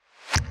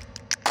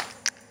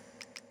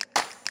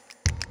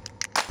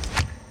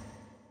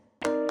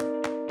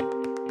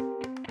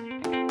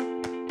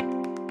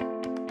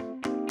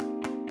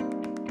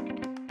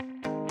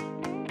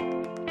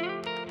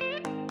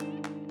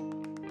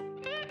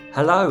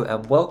Hello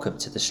and welcome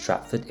to the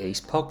Stratford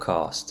East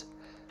podcast.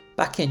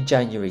 Back in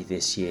January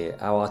this year,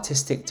 our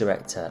artistic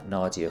director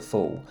Nadia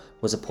Fall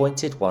was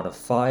appointed one of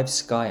 5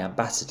 Sky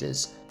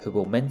ambassadors who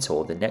will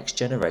mentor the next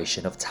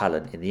generation of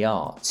talent in the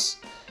arts.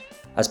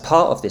 As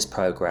part of this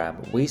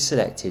programme, we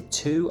selected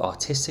 2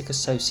 artistic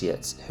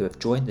associates who have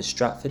joined the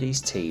Stratford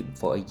East team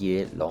for a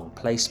year-long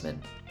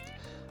placement.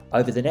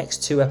 Over the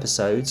next 2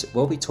 episodes,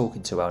 we'll be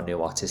talking to our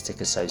new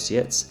artistic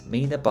associates,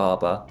 Mina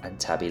Barber and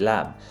Tabby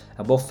Lamb,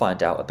 and we'll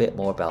find out a bit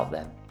more about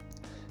them.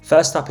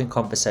 First up in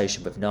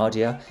conversation with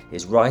Nadia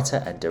is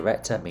writer and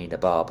director Mina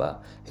Barber,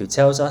 who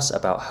tells us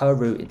about her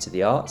route into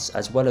the arts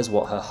as well as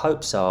what her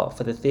hopes are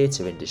for the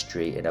theatre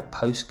industry in a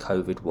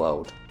post-COVID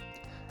world.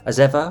 As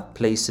ever,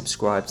 please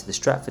subscribe to the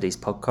Stratford East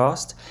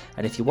podcast,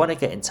 and if you want to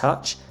get in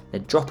touch,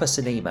 then drop us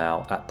an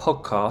email at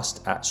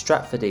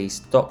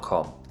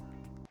podcast@stratfordeast.com.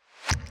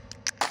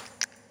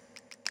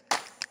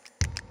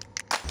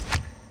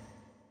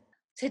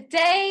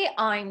 Today,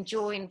 I'm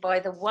joined by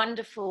the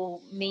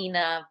wonderful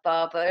Mina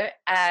Barber,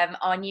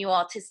 our new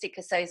artistic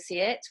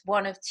associate,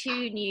 one of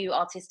 2 new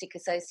artistic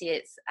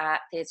associates at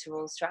Theatre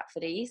Royal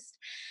Stratford East.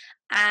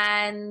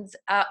 And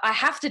I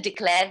have to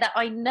declare that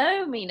I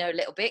know Mina a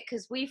little bit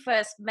because we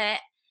first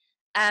met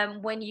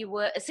when you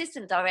were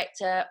assistant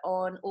director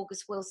on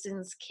August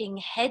Wilson's King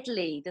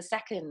Hedley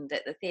II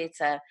at the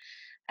theatre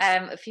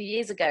a few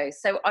years ago.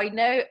 So I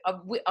know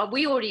we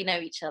already know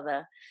each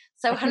other.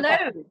 So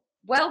hello.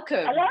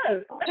 Welcome.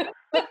 Hello.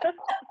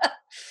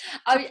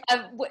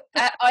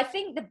 I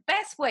think the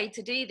best way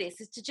to do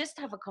this is to just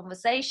have a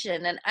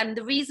conversation. And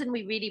the reason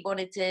we really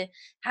wanted to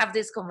have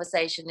this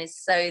conversation is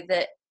so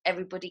that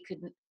everybody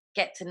could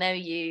get to know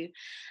you.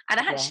 And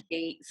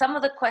actually, some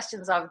of the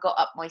questions I've got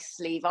up my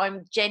sleeve,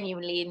 I'm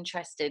genuinely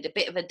interested, a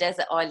bit of a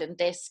desert island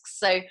disc.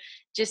 So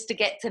just to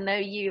get to know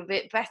you a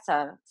bit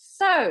better.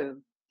 So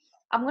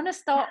I'm going to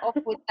start off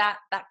with that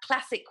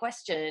classic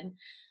question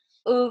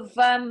of...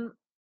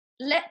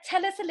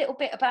 tell us a little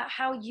bit about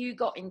how you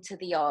got into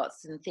the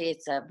arts and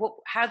theatre.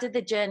 How did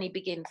the journey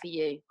begin for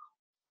you?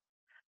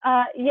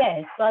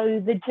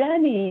 So the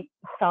journey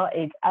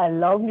started a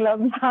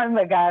long time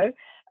ago.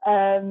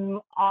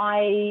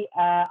 I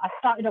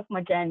started off my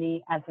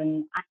journey as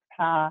an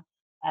actor.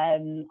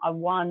 I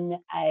won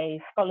a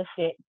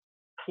scholarship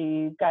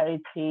to go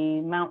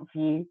to Mount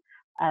View,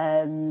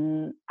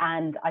 and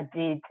I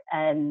did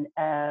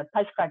a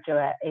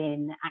postgraduate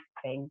in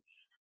acting.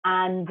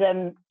 And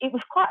it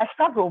was quite a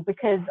struggle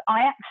because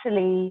I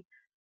actually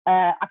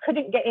I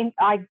couldn't get in.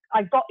 I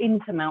got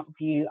into Mount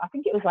View. I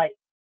think it was like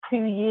 2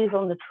 years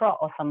on the trot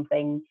or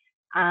something,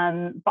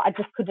 but I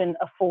just couldn't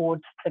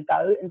afford to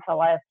go, and so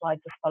I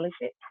applied for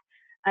scholarships.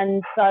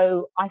 And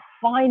so I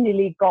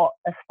finally got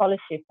a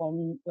scholarship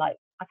on, like,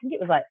 I think it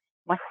was like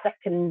my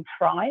second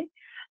try,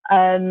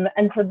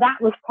 and so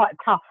that was quite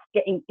tough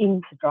getting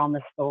into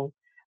drama school.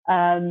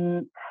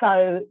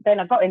 So then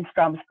I got into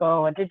drama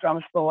school, I did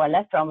drama school, I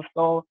left drama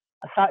school,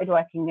 I started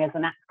working as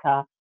an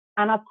actor,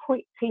 and I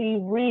quickly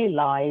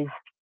realised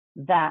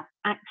that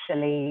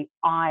actually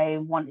I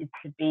wanted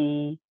to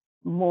be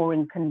more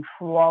in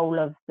control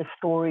of the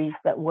stories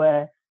that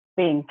were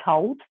being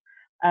told.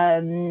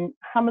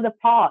 Some of the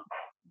parts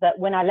that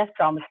when I left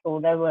drama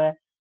school, they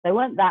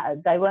weren't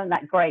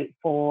that great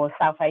for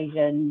South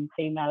Asian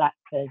female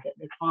actors at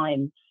the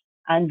time.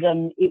 And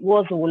it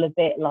was all a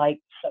bit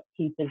like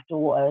shopkeeper's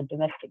daughter,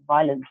 domestic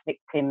violence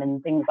victim,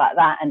 and things like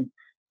that. And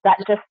that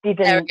just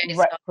didn't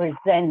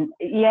represent.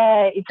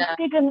 It just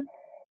didn't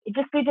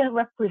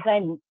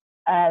represent.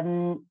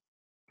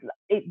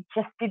 It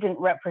just didn't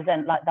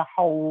represent like the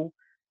whole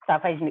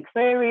South Asian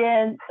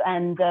experience,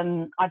 and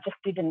I just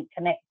didn't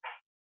connect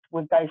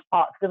with those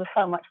parts. There was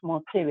so much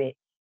more to it.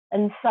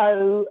 And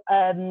so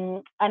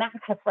an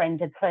actor friend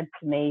had said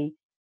to me,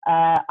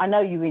 "I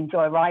know you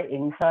enjoy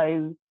writing,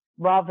 so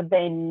rather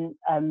than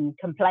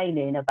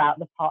complaining about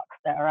the parts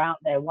that are out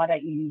there, why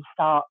don't you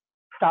start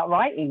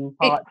writing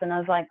parts?" And I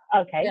was like,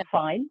 okay,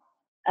 fine.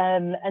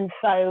 And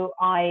so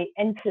I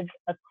entered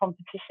a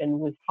competition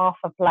with half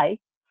a play,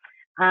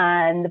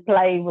 and the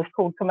play was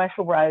called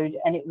Commercial Road,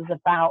 and it was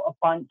about a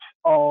bunch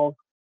of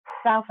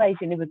South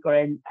Asian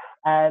immigrants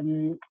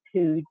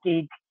who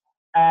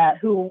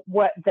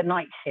worked the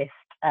night shift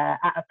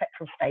at a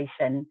petrol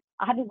station.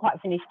 I hadn't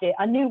quite finished it.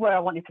 I knew where I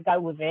wanted to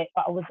go with it,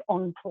 but I was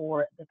on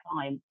tour at the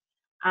time.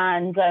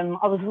 And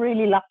I was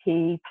really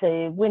lucky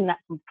to win that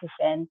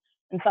competition.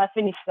 And so I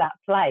finished that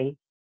play.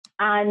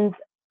 And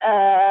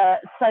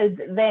so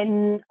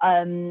then,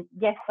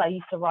 yes, I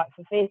used to write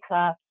for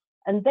theatre.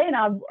 And then,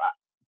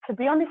 to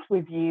be honest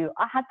with you,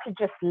 I had to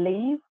just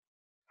leave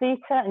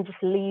theatre and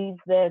just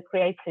leave the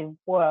creative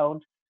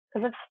world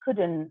because I just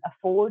couldn't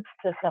afford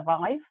to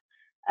survive.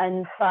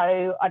 And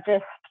so I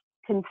just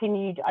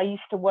continued. I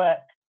used to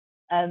work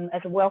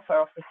as a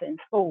welfare officer in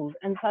schools.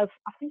 And so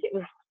I think it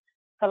was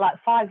for like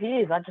 5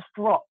 years, I just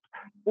dropped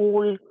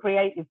all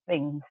creative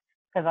things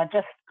because I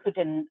just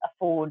couldn't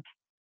afford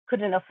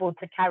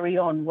to carry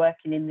on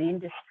working in the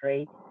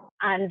industry.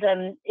 And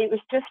it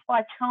was just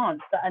by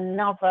chance that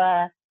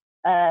another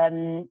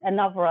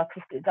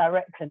artistic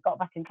director got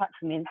back in touch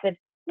with me and said,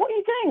 what are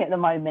you doing at the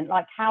moment?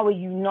 Like, how are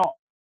you not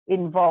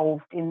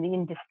involved in the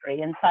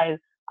industry? And so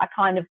I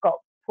kind of got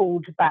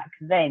pulled back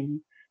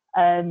then.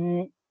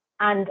 And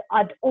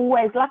I'd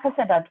always, like I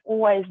said, I'd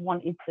always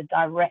wanted to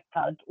direct.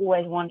 I'd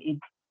always wanted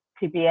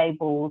to be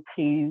able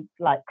to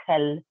like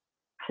have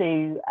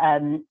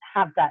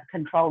that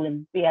control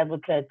and be able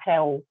to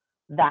tell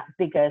that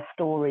bigger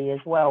story as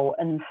well.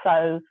 And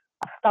so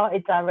I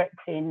started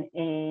directing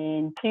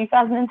in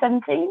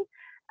 2017,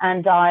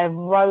 and I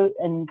wrote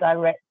and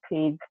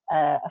directed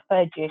a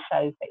third year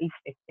show for East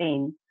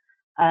 15.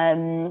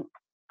 And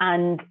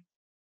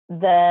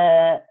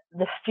the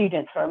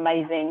students were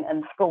amazing,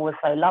 and the school was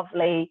so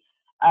lovely.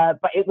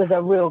 But it was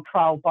a real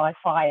trial by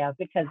fire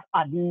because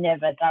I'd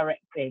never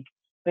directed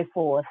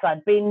before. So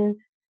I'd been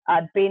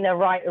a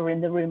writer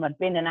in the room, I'd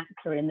been an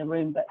actor in the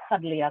room, but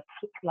suddenly I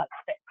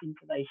stepped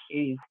into those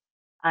shoes,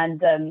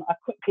 and I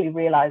quickly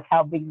realised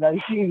how big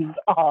those shoes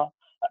are,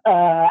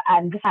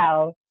 and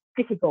how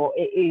difficult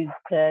it is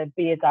to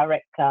be a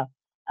director.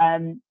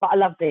 But I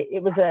loved it.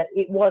 It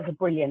was a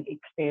brilliant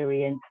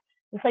experience.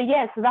 And so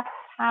yeah, so that's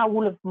how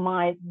all of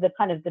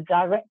the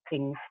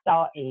directing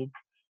started.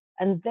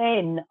 And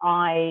then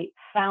I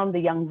found the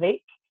Young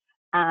Vic,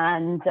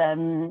 and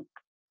so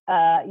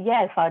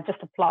I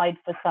just applied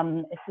for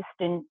some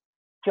assistant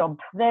jobs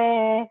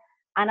there.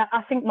 And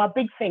I think my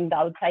big thing that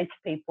I would say to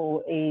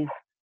people is,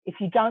 if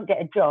you don't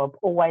get a job,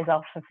 always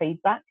ask for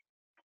feedback,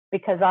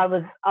 because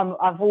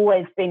I've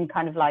always been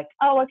kind of like,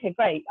 oh, okay,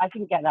 great, I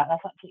didn't get that,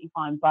 that's absolutely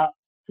fine, but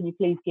can you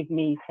please give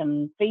me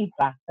some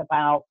feedback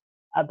about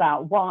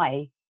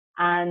why?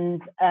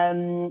 And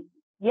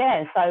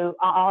so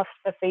I asked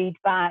for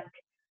feedback,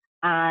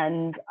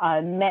 and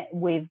I met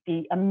with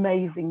the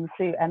amazing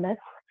Sue Emmis.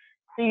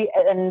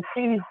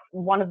 Sue's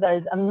one of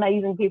those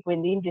amazing people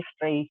in the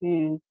industry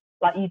who,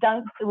 like, you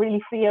don't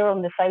really see her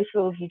on the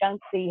socials, you don't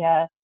see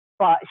her,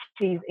 but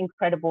she's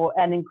incredible,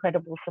 an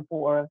incredible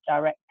supporter of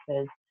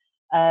directors.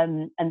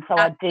 And so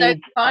That's I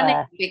did. So funny,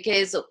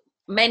 because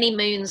many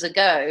moons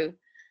ago,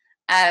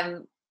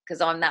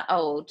 because I'm that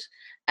old,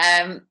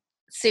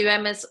 Sue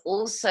Emmis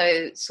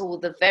also saw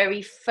the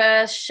very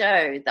first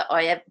show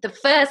that the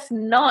first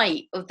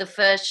night of the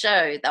first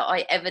show that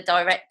I ever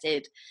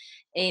directed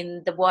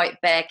in the White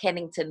Bear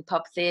Kennington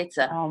Pub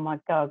Theatre. Oh my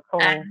God,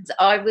 cool. And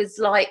I was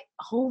like,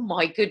 oh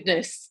my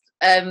goodness.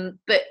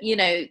 But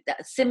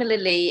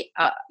similarly,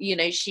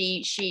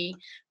 she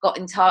got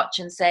in touch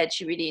and said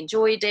she really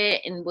enjoyed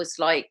it, and was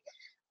like,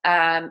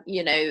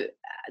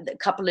 a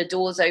couple of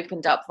doors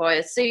opened up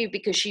via Sue,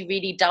 because she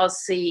really does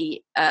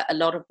see a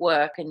lot of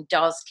work and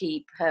does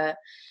keep her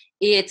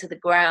ear to the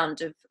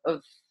ground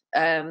of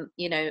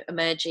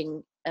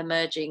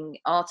emerging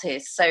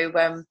artists.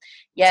 So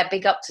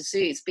big up to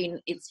Sue.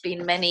 It's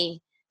been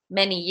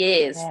many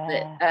years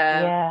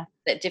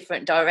that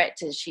different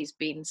directors she's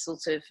been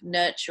sort of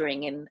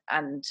nurturing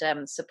and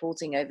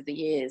supporting over the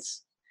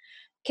years.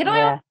 Can I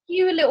ask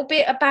you a little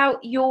bit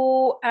about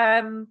your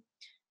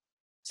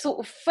sort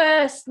of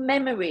first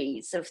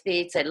memories of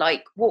theatre?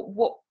 Like,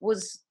 what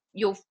was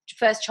your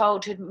first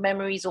childhood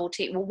memories, or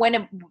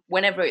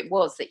whenever it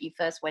was that you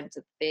first went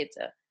to the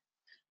theatre?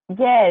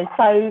 Yeah,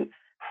 so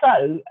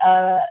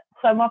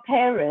my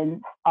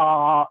parents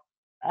are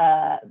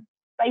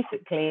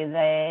basically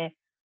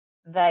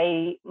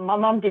my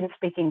mum didn't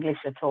speak English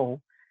at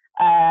all,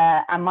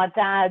 and my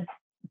dad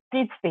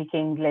did speak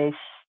English,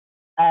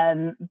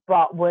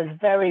 but was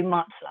very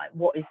much like,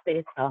 what is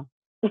theatre?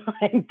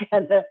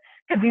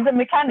 Because he's a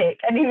mechanic,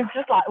 and he was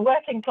just like a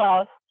working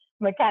class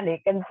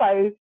mechanic. And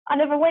so I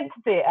never went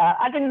to theatre.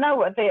 I didn't know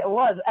what theatre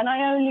was, and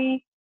I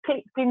only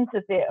clicked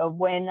into theatre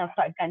when I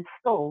started going to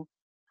school.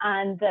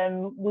 And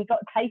we got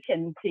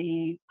taken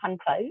to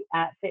Panto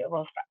at Theatre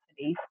Royal Stratford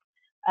East,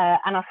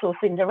 and I saw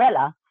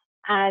Cinderella.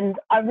 And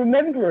I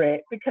remember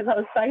it because I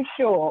was so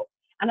short,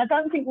 and I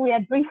don't think we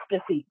had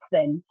booster seats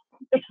then.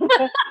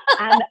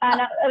 and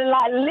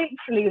like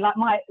literally,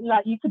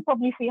 like you could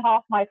probably see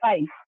half my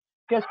face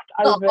just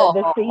over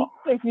the seats,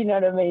 if you know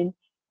what I mean.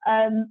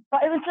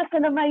 But it was just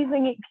an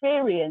amazing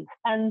experience,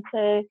 and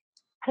to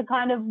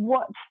kind of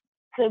watch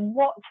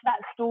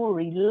that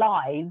story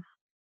live,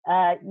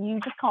 you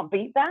just can't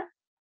beat that.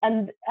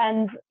 And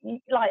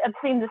like, I've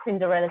seen the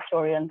Cinderella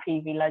story on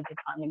TV loads of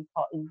times in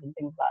Potters and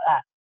things like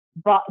that,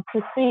 but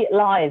to see it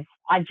live,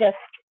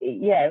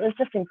 it was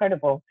just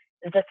incredible.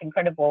 It was just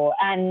incredible.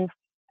 And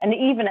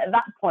even at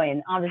that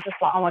point, I was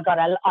just like, oh my God,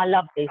 I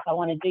love this. I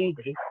want to do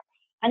this.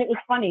 And it was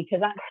funny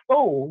because at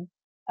school,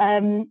 I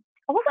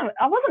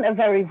wasn't a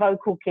very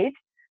vocal kid,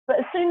 but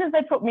as soon as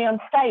they put me on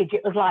stage,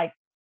 it was like,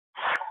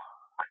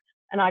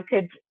 and I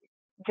could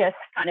just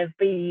kind of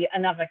be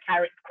another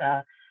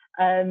character.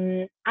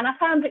 And I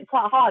found it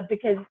quite hard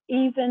because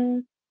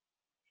even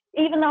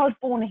though I was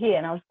born here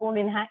and I was born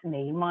in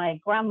Hackney, my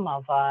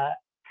grandmother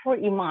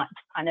pretty much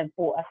kind of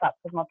brought us up,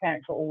 because my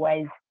parents were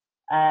always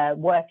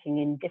working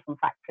in different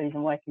factories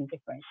and working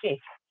different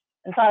shifts.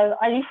 And so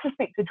I used to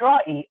speak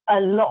Gujarati a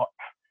lot.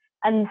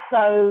 And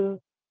so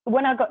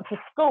when I got to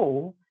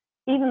school,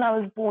 even though I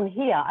was born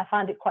here, I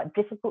found it quite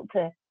difficult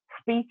to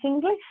speak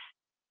English.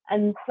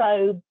 And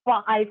so,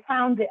 but I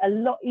found it a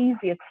lot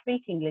easier to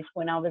speak English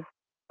when I was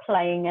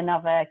playing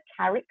another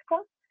character.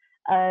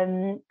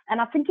 And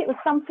I think it was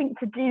something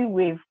to do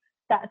with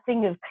that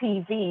thing of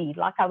TV,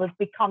 like I was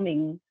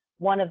becoming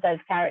one of those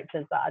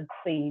characters that I'd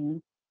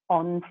seen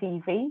on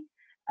TV.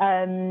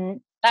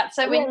 That's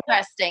so Yeah.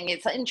 interesting.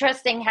 It's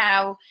interesting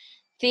how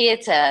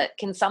theatre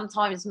can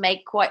sometimes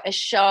make quite a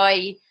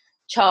shy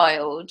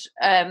child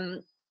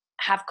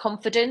have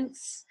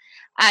confidence,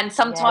 and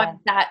sometimes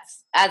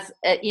that's as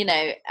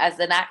as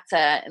an actor,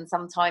 and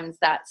sometimes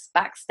that's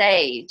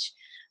backstage.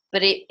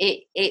 But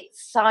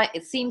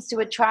it seems to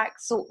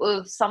attract sort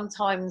of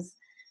sometimes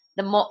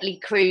the motley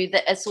crew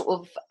that are sort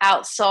of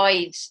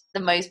outside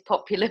the most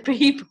popular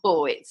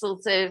people. It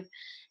sort of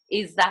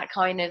is that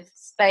kind of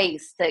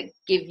space that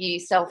give you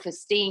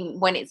self-esteem.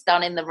 When it's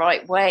done in the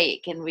right way,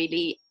 it can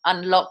really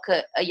unlock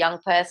a young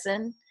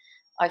person,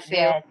 I feel.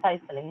 Yeah,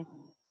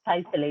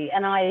 totally.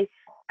 And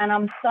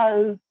I'm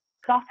so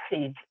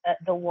gutted at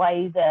the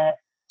way that,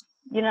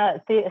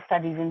 theatre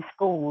studies in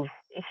schools,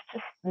 it's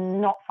just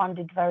not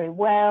funded very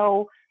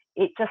well.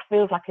 It just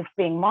feels like it's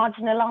being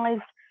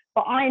marginalised.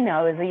 But I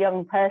know as a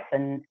young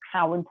person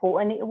how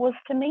important it was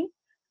to me.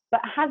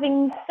 But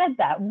having said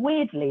that,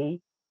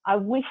 weirdly, I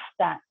wish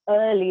that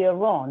earlier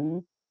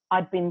on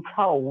I'd been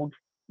told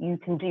you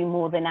can do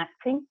more than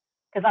acting,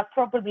 because I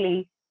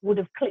probably would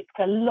have clicked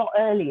a lot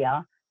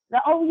earlier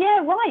that, oh yeah,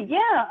 right,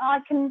 yeah,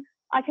 I can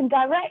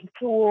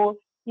direct, or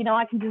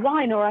I can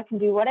design, or I can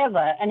do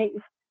whatever. And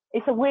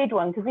it's a weird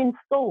one, because in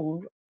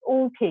schools,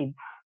 all kids,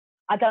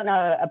 I don't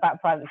know about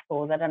private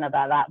schools, I don't know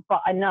about that,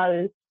 but I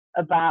know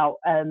about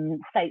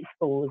state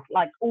schools,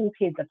 like all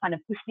kids are kind of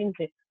pushed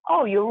into,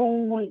 oh, you're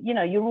all going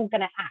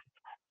to act.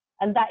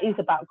 And that is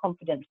about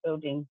confidence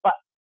building. But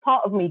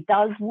part of me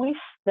does wish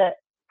that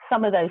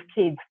some of those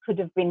kids could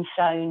have been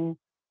shown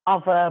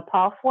other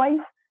pathways,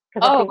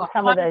 because I think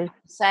some of those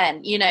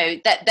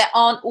 100%, that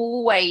aren't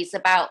always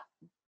about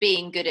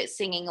being good at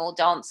singing or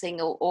dancing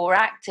or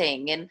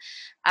acting,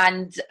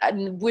 and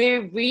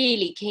we're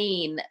really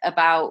keen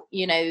about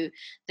the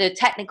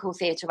technical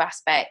theatre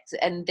aspect,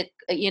 and the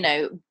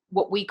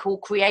what we call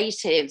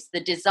creatives, the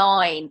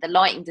design, the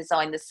lighting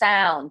design, the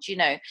sound.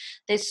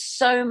 There's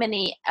so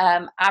many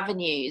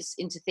avenues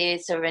into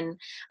theatre, and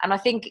I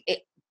think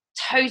it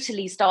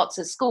totally starts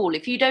at school.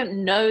 If you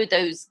don't know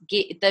those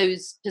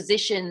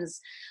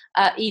positions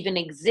even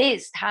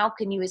exist, how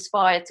can you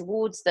aspire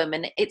towards them?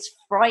 And it's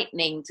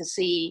frightening to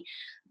see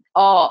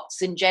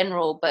arts in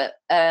general, but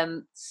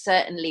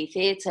certainly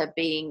theatre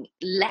being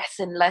less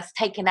and less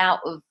taken out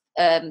of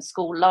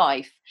school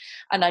life.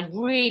 And I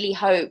really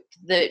hope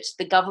that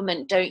the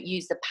government don't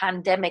use the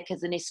pandemic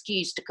as an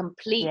excuse to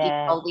completely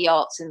kill the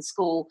arts in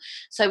school,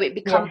 so it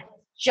becomes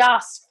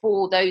just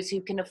for those who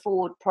can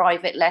afford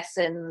private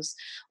lessons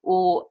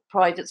or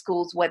private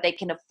schools where they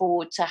can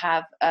afford to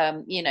have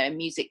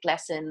music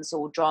lessons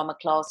or drama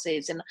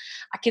classes. And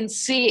I can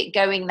see it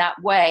going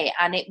that way,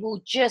 and it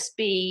will just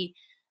be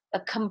a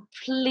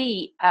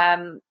complete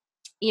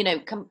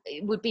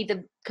it would be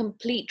the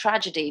complete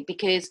tragedy,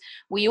 because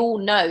we all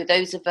know,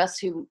 those of us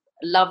who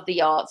love the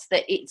arts,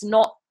 that it's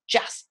not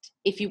just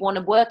if you want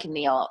to work in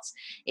the arts.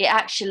 It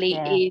actually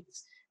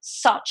is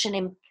such an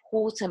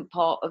important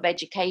part of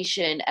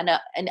education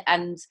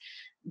and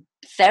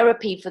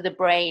therapy for the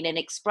brain and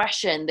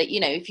expression, that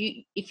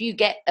if you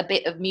get a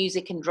bit of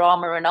music and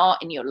drama and art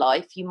in your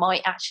life, you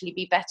might actually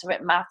be better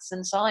at maths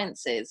and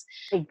sciences.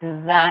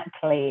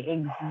 Exactly.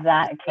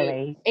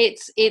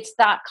 It's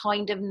that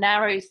kind of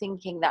narrow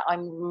thinking that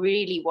I'm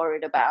really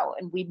worried about,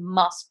 and we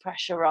must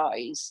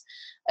pressurize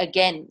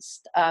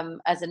against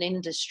as an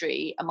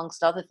industry,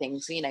 amongst other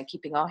things,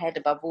 keeping our head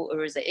above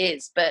water as it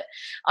is. But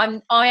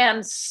I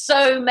am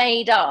so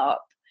made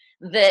up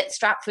that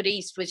Stratford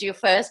East was your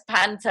first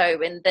panto,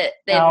 and that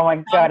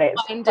I got it.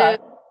 Kind of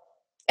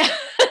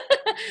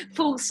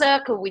full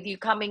circle with you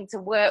coming to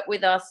work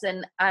with us,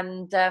 and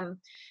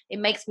it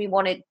makes me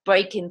want to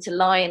break into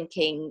Lion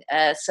King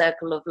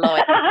circle of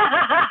life.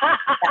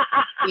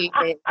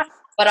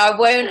 But I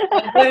won't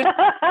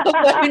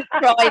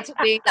try to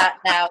do that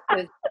now,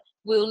 because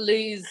we'll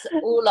lose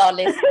all our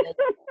listeners.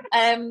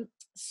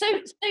 So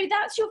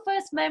that's your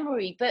first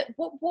memory. But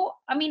what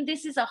I mean,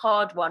 this is a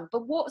hard one,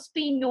 but what's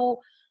been your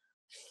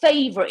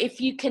favorite? If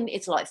you can,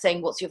 it's like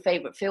saying what's your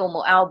favorite film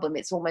or album,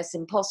 it's almost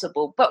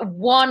impossible, but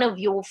one of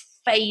your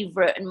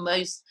favorite and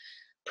most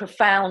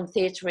profound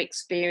theatre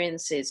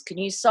experiences. Can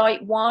you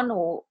cite one,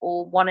 or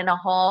one and a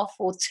half,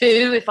 or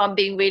two, if I'm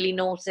being really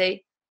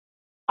naughty?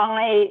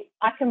 I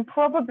can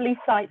probably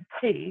cite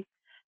two.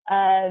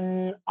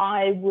 I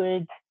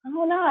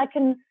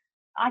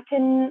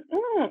can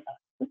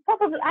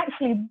probably,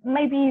 actually,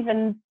 maybe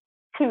even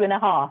two and a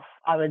half,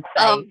 I would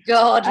say. Oh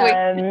God,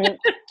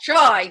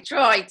 try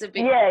to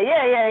be.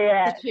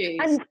 Yeah. To choose.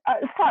 And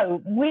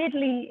so,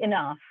 weirdly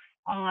enough,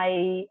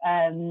 I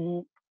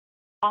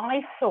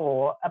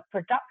saw a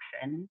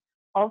production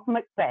of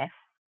Macbeth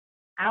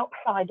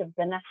outside of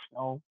the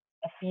National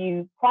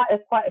quite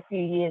a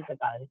few years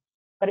ago.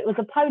 But it was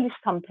a Polish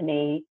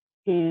company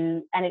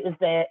and it was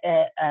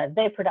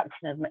their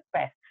production of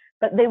Macbeth.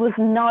 but they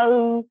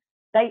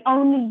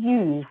only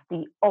used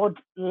the odd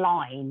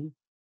line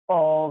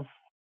of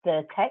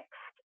the text.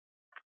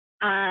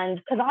 And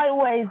because I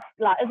always,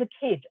 like, as a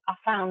kid, I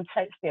found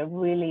Shakespeare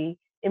really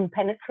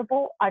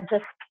impenetrable. I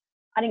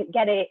didn't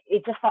get it.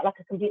 It just felt like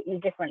a completely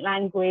different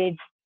language.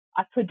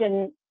 I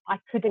couldn't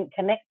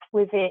connect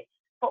with it.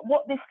 But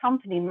what this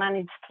company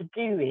managed to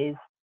do is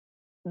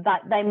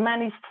that they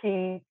managed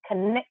to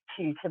connect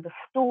you to the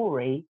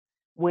story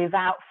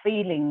without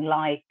feeling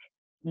like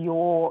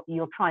you're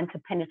trying to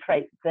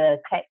penetrate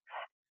the text.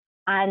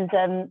 And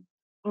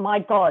my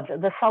God,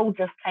 the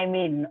soldiers came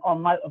in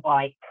on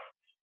motorbikes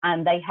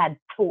and they had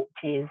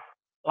torches,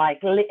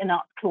 like lit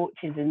up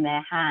torches in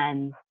their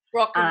hands.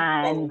 Rock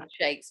and roll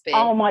Shakespeare.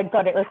 Oh my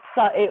God, it was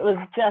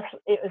just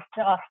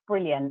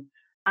brilliant.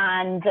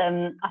 And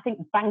I think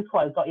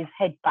Banquo got his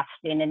head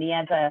bashed in, and he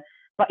had a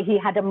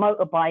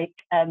motorbike.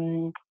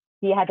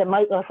 He had a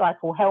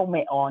motorcycle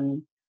helmet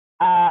on,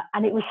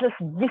 and it was just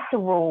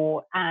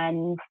visceral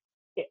and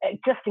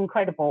just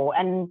incredible.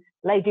 And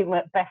Lady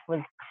Macbeth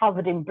was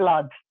covered in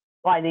blood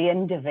by the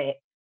end of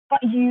it.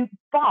 But you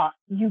got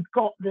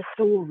the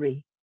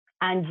story,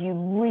 and you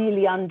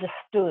really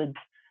understood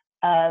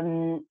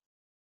the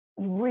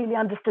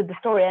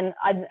story. And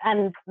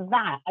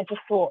that, I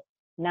just thought,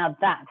 now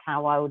that's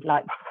how I would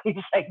like to see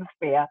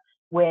Shakespeare,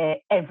 where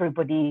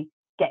everybody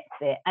gets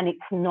it, and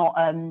it's not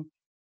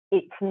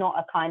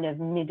a kind of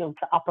middle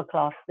to upper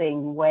class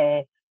thing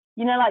where,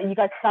 you know, like you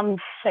go to some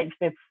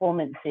Shakespeare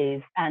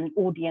performances and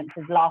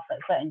audiences laugh at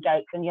certain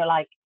jokes and you're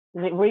like,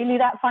 is it really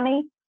that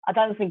funny? I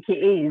don't think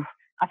it is.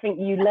 I think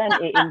you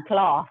learned it in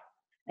class,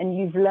 and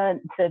you've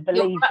learned to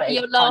believe that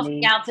you're it's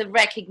laughing funny. out of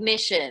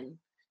recognition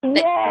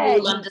that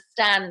you'll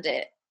understand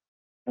it.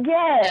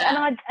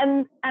 Yeah.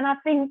 And I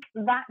think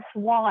that's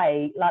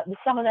why, like, with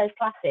some of those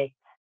classics,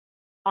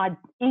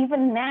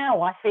 even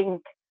now I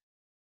think,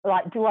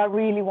 like, do I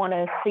really want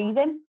to see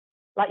them?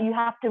 Like, you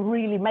have to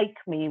really make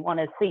me want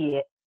to see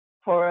it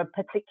for a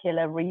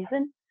particular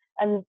reason.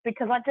 And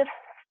because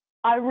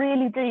I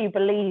really do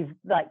believe,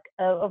 like,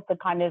 of the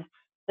kind of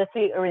the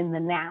theatre in the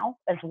now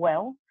as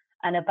well,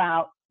 and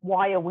about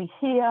why are we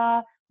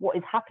here? What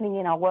is happening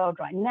in our world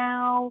right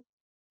now?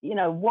 You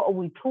know, what are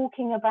we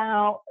talking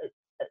about?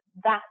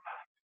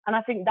 And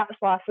I think that's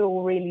why I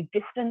feel really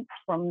distant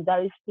from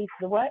those pieces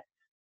of work.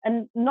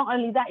 And not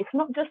only that, it's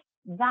not just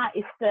that,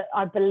 it's that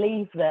I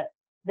believe that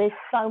there's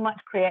so much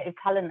creative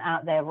talent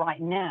out there right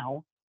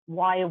now.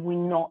 Why are we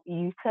not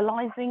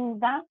utilizing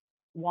that?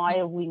 Why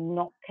are we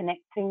not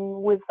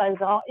connecting with those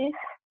artists?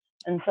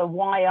 And so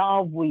why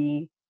are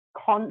we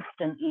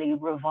constantly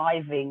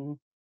reviving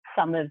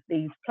some of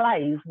these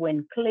plays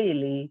when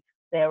clearly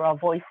there are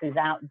voices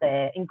out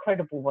there,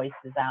 incredible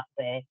voices out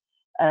there,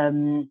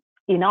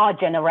 in our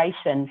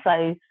generation?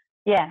 So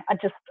yeah, I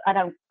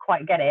don't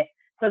quite get it.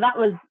 So that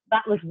was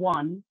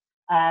one,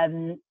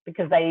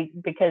 because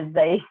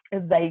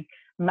they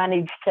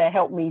managed to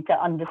help me to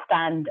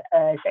understand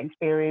a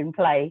Shakespearean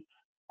play.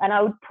 And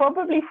I would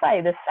probably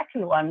say the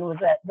second one was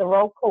at the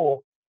Royal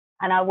Court,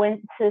 and I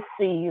went to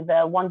see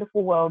The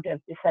Wonderful World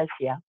of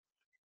Dissociation,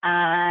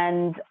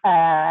 and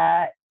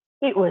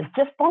it was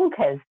just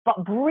bonkers,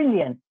 but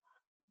brilliant.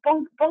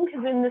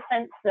 Bonkers in the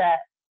sense that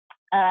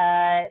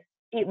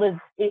it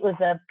was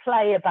a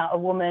play about a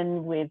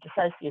woman with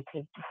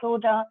dissociative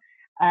disorder,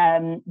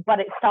 but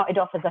it started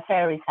off as a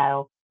fairy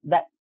tale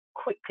that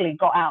quickly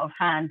got out of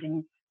hand,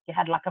 and you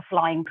had like a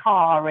flying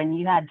car, and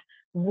you had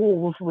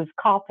walls with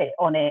carpet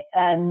on it,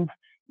 and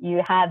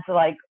you had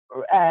like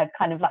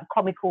kind of like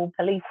comical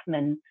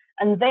policemen.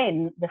 And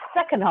then the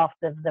second half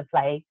of the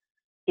play,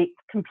 it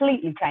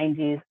completely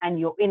changes, and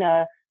you're in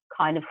a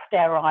kind of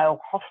sterile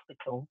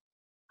hospital.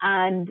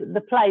 And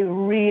the play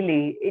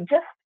really,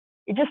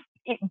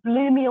 it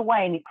blew me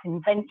away in its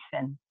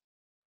invention.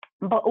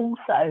 But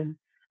also,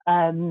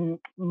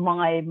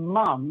 my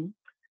mum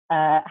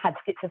had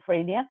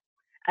schizophrenia.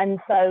 And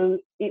so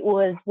it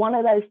was one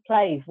of those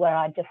plays where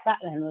I just sat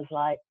there and was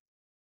like,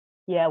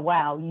 yeah,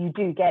 wow, you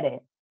do get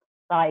it.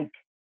 Like,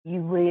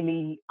 you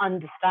really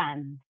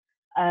understand.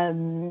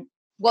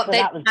 What so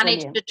they've that was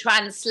managed brilliant. to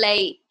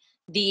translate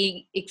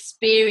the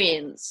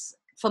experience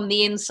from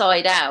the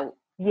inside out.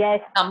 Yes,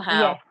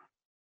 somehow.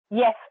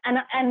 Yes. And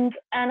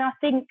I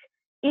think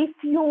if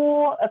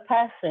you're a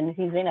person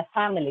who's in a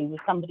family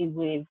with somebody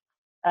with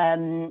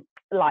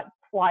like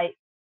quite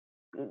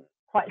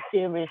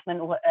serious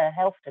mental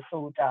health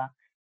disorder,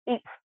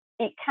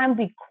 it can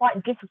be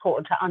quite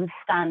difficult to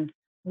understand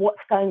what's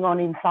going on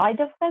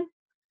inside of them.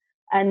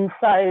 And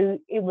so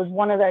it was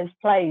one of those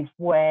plays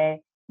where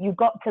you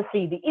got to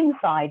see the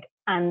inside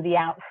and the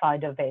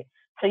outside of it.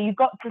 So you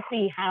got to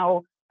see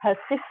how her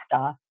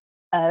sister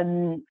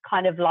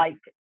kind of like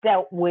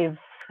dealt with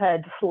her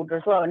disorder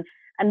as well,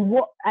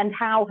 and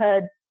how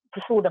her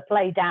disorder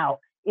played out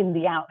in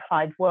the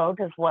outside world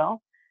as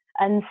well.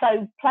 And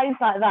so plays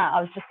like that,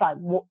 I was just like,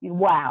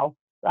 wow,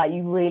 like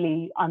you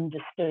really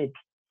understood.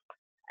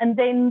 And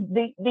then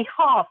the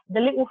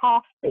little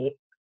half bit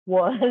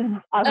was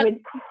I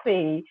went to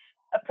see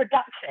a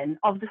production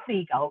of The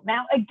Seagull.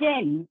 Now,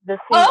 again,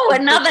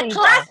 another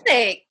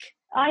classic.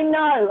 I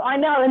know,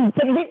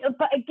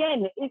 but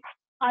again,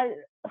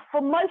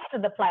 for most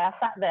of the play, I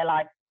sat there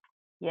like,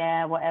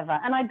 yeah, whatever.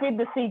 And I did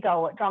The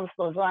Seagull at drum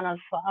school as well, and I was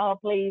like, oh,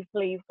 please,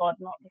 God,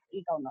 not The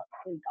Seagull, not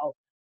The Seagull.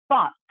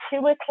 But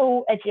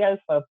Chiwetel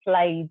Ejiofor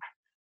played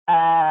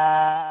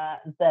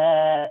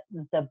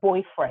the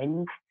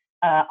boyfriend,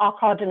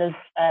 Arkadina's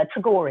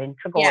Trigorin.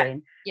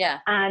 Yeah.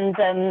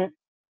 And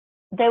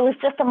there was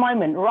just a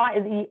moment right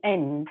at the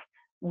end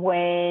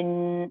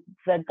when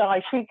the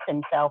guy shoots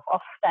himself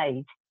off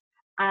stage,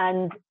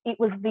 and it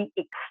was the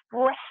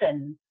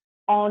expression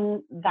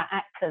on that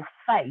actor's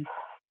face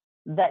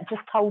that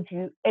just told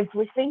you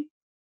everything.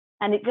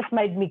 And it just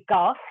made me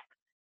gasp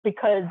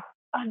because,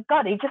 oh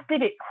God, he just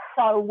did it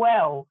so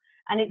well.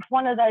 And it's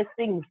one of those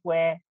things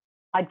where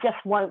I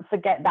just won't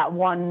forget that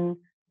one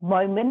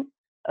moment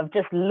of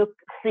just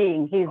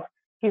seeing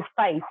his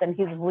face and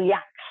his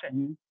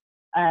reaction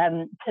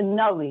to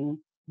knowing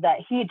that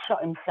he had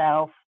shot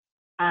himself,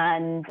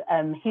 and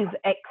his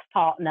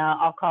ex-partner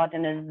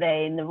Arkadina is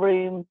there in the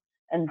room,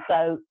 and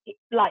so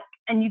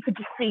and you could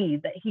just see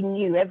that he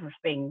knew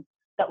everything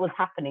that was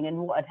happening and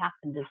what had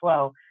happened as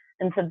well.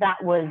 And so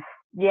that was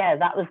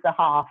the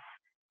half.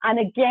 And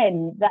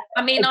again,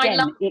 I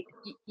love.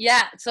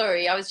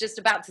 Sorry, I was just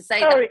about to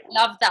say that. I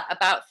love that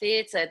about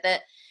theatre,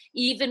 that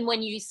even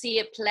when you see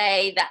a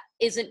play that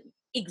isn't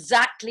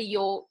exactly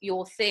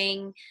your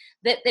thing,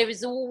 that there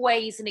is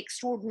always an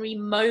extraordinary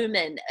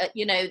moment.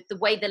 The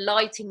way the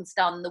lighting's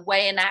done, the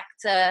way an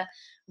actor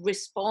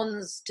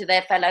responds to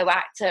their fellow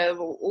actor,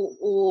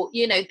 or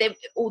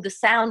the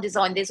sound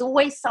design. There's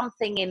always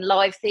something in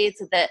live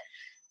theatre that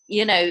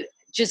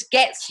just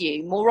gets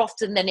you more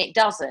often than it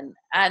doesn't.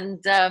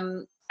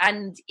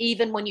 And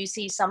even when you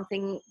see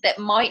something that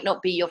might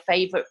not be your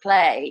favourite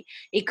play,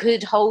 it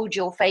could hold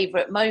your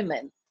favourite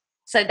moment.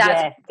 So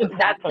that's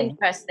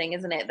interesting,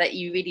 isn't it? That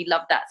you really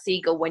love that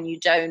Seagull when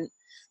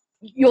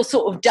you're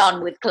sort of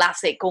done with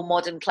classic or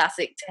modern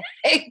classic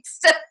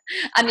text,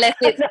 unless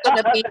it's going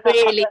to be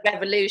really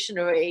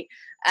revolutionary.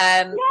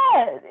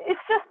 It's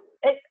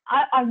just,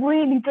 I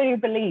really do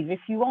believe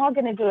if you are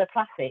going to do a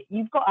classic,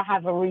 you've got to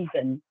have a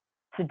reason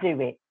to do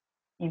it.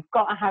 You've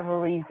got to have a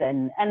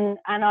reason. And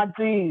I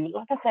do,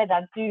 like I said,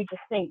 I do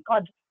just think,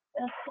 God,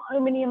 there's so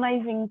many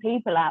amazing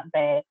people out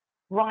there,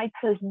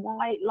 writers.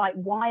 Why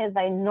are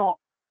they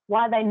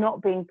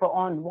not being put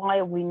on? Why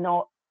are we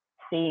not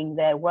seeing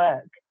their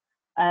work?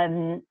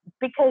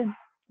 Because,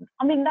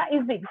 that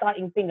is the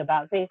exciting thing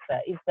about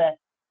theatre, is that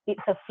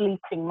it's a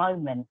fleeting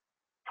moment.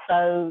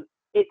 So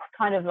it's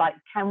kind of like,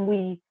 can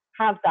we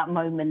have that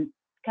moment?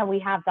 Can we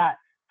have that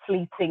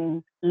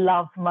fleeting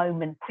love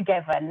moment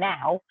together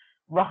now,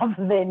 rather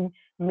than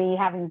me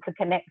having to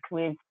connect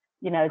with,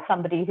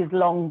 somebody who's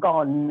long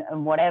gone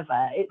and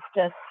whatever? It's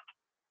just,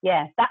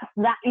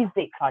 that is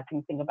the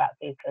exciting thing about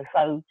theatre.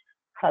 So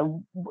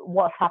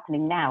what's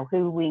happening now?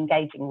 Who are we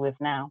engaging with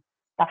now?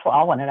 That's what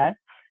I want to know.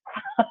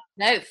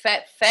 No,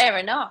 fair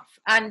enough.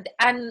 And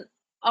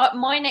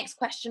my next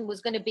question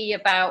was going to be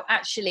about,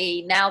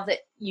 actually, now that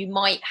you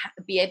might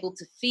be able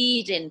to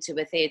feed into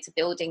a theatre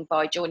building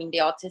by joining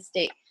the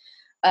artistic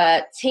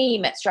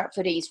team at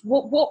Stratford East,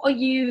 what are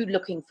you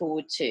looking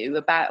forward to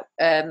about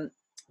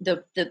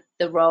the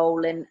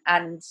role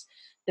and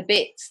the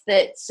bits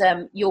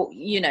that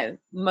you're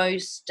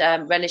most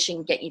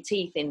relishing getting your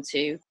teeth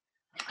into?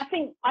 I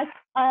think I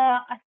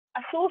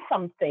saw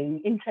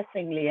something,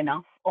 interestingly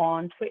enough,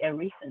 on Twitter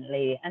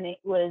recently, and it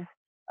was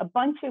a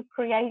bunch of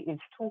creatives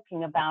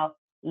talking about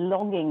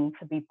longing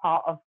to be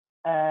part of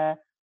a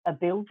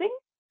building.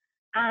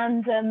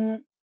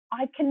 And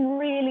I can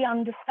really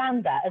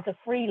understand that as a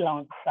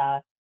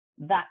freelancer,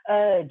 that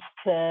urge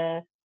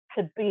to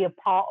be a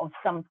part of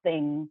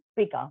something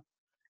bigger,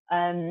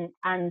 and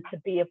to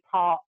be a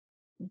part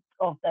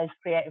of those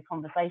creative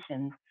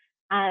conversations.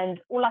 And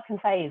all I can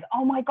say is,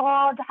 oh my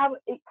God, how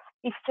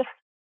it's just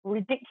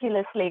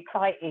ridiculously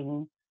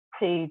exciting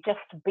to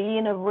just be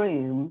in a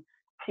room,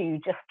 to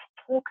just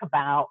talk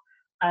about,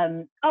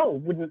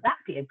 wouldn't that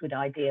be a good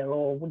idea?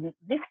 Or wouldn't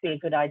this be a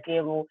good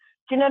idea? Or,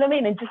 do you know what I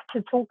mean? And just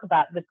to talk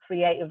about the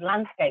creative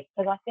landscape,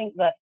 because I think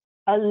that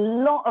a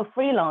lot of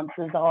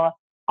freelancers are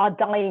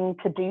dying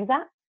to do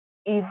that.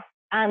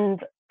 And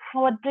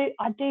so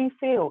I do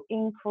feel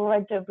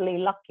incredibly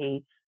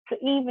lucky to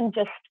even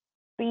just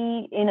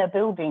be in a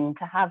building,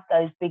 to have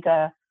those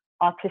bigger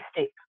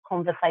artistic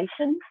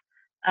conversations.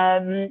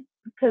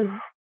 Because,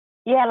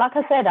 like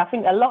I said, I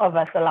think a lot of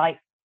us are like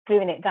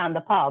doing it down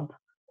the pub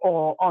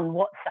or on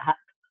WhatsApp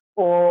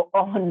or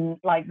on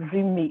like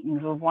Zoom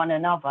meetings with one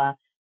another.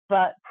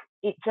 But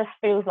it just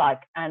feels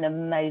like an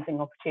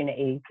amazing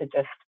opportunity to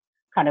just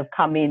kind of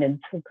come in and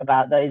talk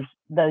about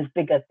those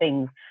bigger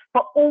things.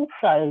 But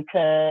also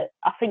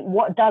I think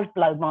what does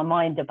blow my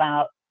mind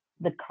about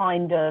the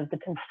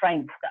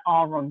constraints that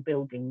are on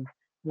buildings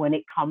when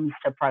it comes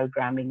to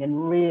programming,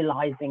 and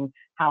realizing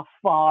how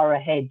far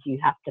ahead you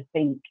have to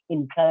think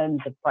in terms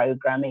of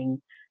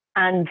programming,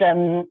 and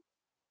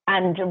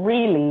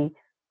really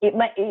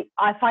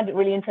I find it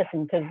really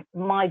interesting because,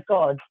 my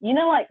God, you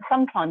know, like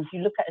sometimes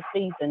you look at a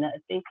season and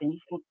you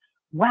think,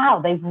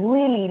 wow, they've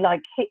really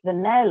like hit the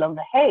nail on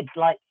the head.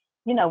 Like,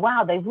 you know,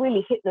 wow, they've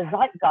really hit the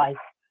zeitgeist.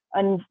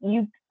 And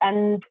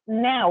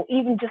now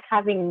even just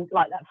having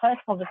like that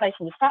first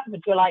conversation with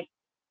Stratford, you're like,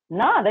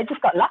 nah, they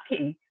just got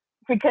lucky,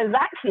 because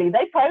actually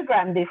they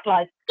programmed this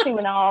like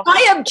 2.5.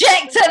 I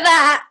object to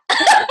that.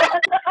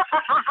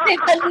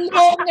 It's a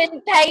long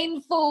and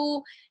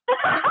painful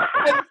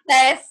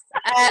process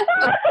of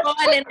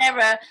trial and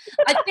error.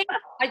 I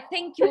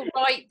think you're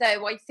right,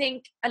 though. I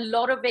think a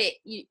lot of it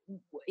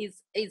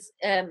is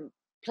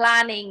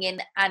planning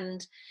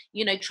and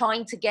you know,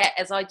 trying to get,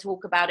 as I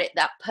talk about it,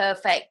 that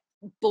perfect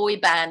boy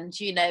band,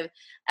 you know,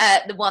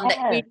 the one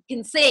that really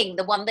can sing,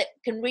 the one that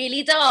can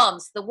really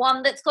dance, the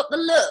one that's got the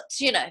looks,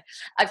 you know.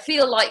 I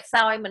feel like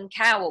Simon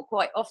Cowell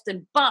quite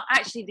often, but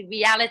actually the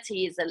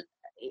reality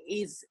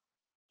is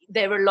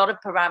there are a lot of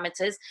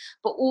parameters,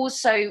 but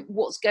also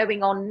what's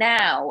going on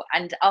now,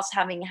 and us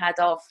having had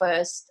our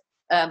first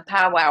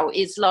powwow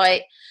is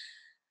like,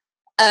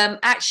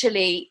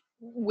 actually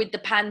with the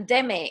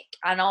pandemic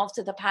and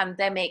after the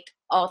pandemic,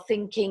 our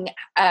thinking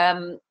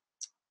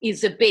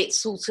is a bit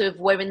sort of,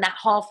 we're in that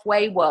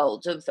halfway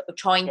world of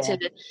trying to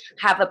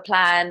have a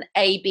plan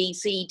A, B,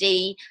 C,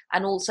 D,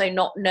 and also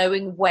not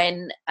knowing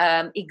when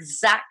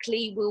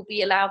exactly we'll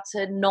be allowed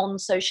to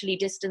non-socially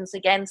distance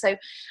again. So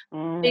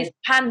this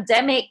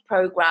pandemic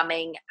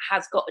programming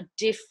has got a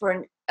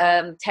different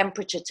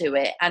temperature to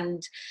it,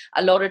 and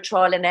a lot of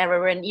trial and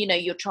error, and you know,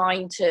 you're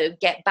trying to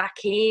get back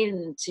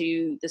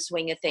into the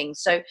swing of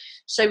things, so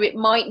it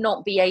might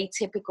not be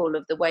atypical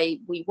of the way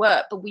we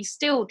work, but we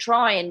still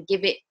try and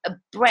give it a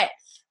breadth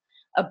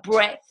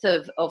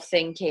of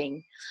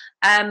thinking.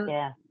 But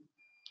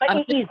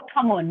it is,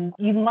 come on,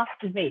 you must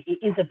admit, it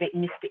is a bit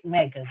Mystic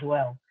Meg as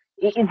well.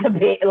 It is a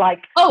bit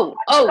like, oh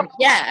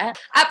yeah,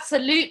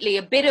 absolutely,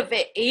 a bit of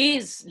it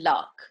is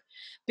luck,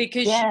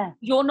 because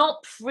you're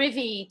not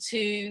privy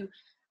to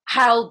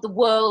how the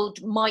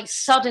world might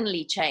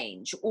suddenly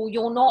change, or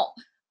you're not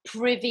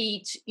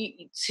privy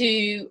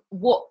to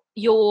what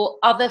your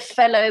other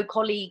fellow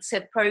colleagues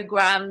have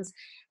programmed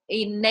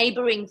in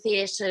neighbouring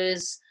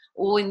theatres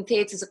or in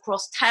theatres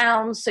across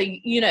town. So,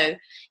 you know,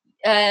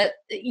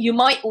 you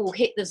might all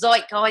hit the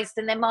zeitgeist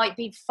and there might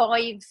be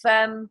 5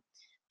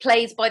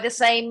 plays by the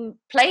same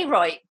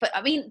playwright. But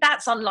I mean,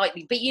 that's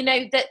unlikely. But you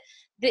know that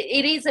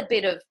it is a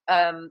bit of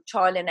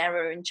trial and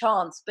error and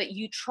chance, but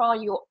you try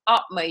your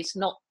utmost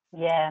not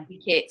to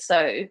make it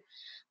so.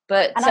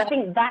 But and I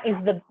think that is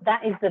the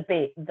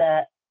bit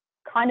that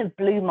kind of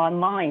blew my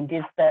mind,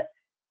 is that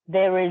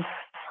there is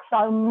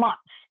so much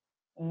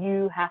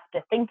you have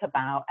to think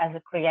about as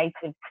a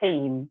creative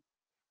team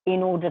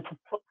in order to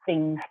put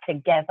things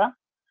together.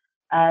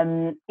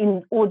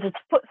 In order to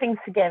put things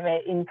together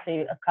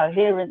into a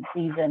coherent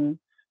season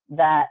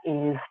that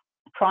is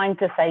trying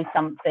to say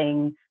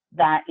something,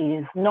 that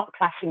is not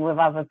clashing with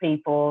other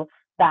people,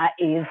 that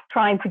is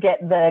trying to get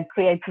the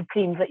creative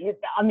teams that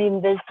I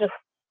mean,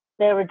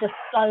 there are just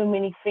so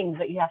many things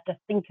that you have to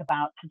think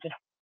about to just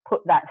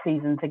put that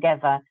season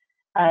together.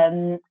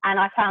 And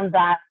I found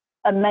that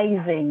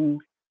amazing,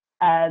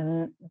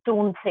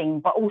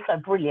 daunting, but also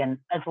brilliant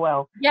as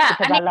well. Yeah,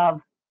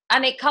 because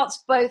and it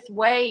cuts both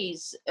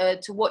ways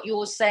to what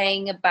you're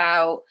saying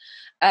about,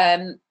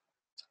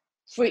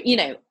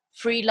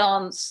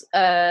 freelance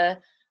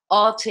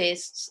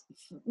artists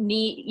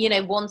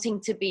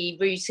wanting to be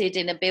rooted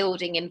in a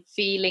building and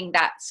feeling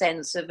that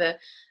sense of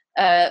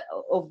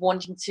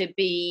wanting to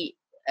be,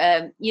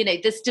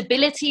 the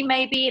stability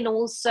maybe, and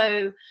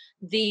also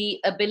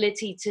the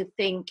ability to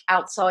think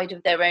outside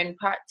of their own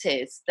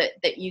practice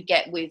that you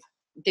get with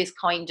this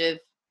kind of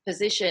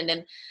position.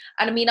 And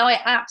I mean, I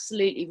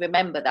absolutely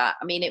remember that.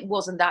 I mean, it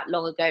wasn't that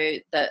long ago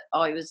that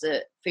I was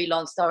a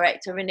freelance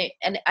director, and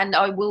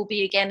I will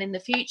be again in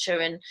the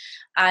future.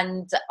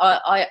 And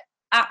I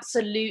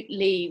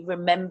absolutely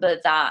remember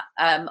that,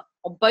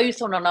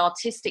 both on an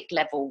artistic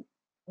level,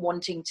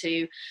 wanting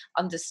to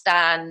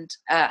understand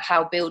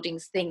how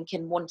buildings think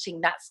and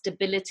wanting that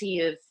stability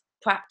of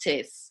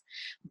practice,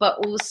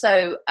 but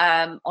also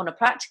on a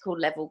practical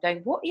level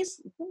going, what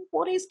is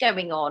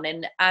going on,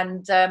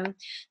 and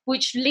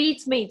which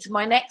leads me to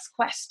my next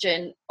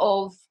question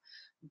of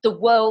the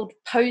world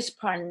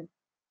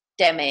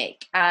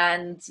post-pandemic.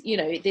 And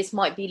this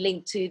might be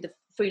linked to the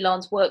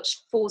freelance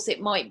workforce,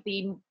 it might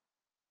be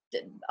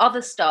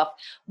other stuff.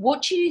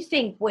 What do you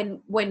think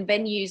when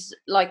venues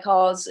like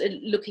ours are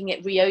looking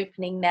at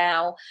reopening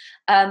now?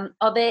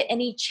 Are there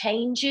any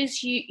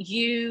changes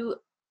you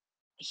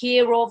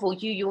hear of, or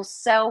you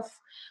yourself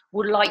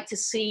would like to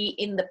see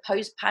in the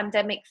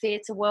post-pandemic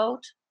theatre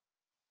world?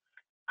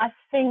 I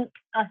think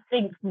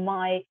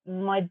my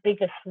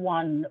biggest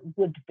one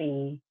would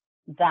be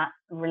that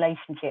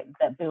relationship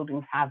that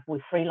buildings have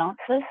with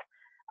freelancers.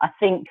 I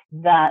think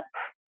that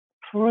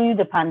through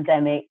the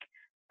pandemic,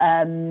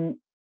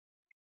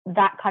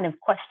 that kind of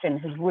question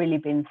has really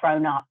been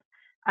thrown up.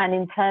 And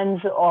in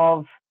terms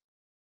of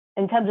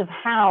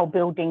how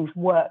buildings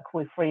work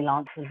with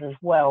freelancers as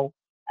well,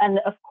 and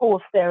of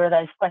course there are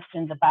those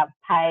questions about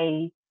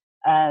pay,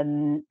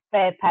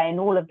 fair pay, and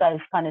all of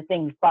those kind of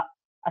things. But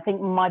I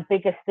think my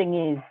biggest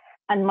thing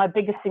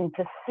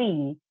to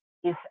see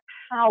is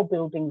how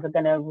buildings are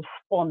going to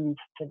respond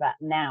to that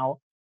now.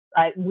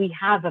 We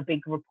have a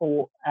big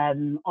report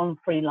on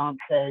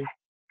freelancers.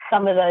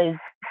 Some of those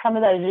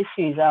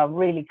issues are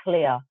really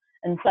clear,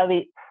 and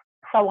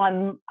so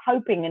I'm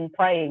hoping and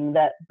praying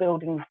that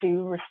buildings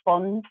do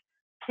respond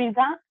to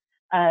that,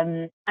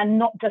 and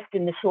not just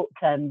in the short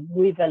term,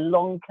 with a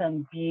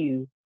long-term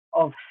view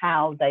of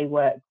how they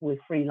work with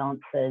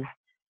freelancers.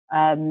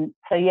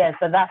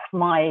 So that's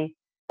my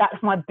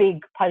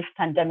big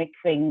post-pandemic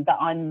thing that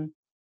I'm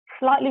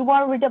slightly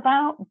worried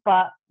about,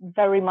 but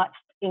very much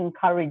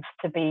encouraged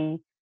to be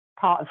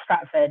part of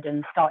Stratford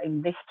and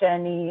starting this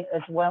journey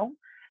as well.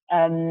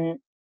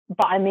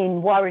 But I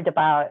mean, worried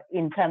about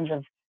in terms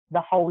of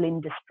the whole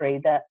industry,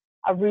 that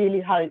I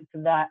really hope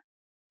that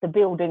the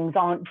buildings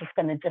aren't just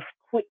going to just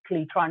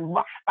quickly try and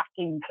rush back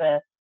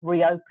into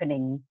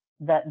reopening,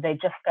 that they're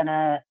just going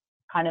to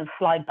kind of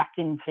slide back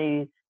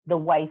into the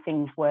way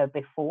things were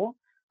before.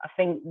 I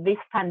think this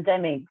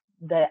pandemic,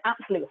 the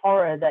absolute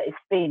horror that it's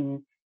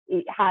been,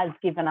 it has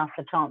given us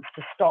a chance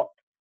to stop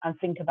and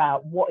think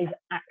about what is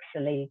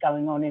actually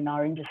going on in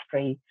our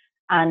industry.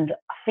 And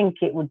I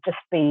think it would just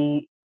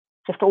be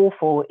just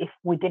awful if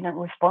we didn't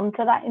respond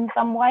to that in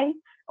some way,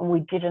 and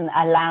we didn't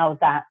allow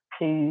that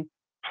to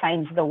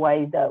change the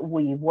way that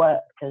we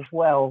worked as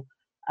well.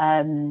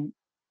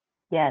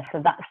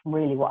 So that's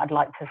really what I'd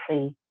like to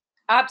see.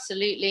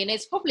 Absolutely. And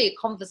it's probably a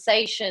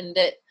conversation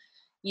that,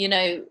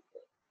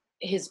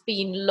 has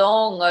been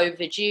long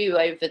overdue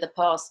over the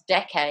past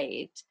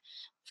decade,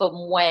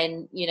 from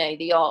when,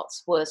 the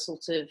arts were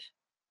sort of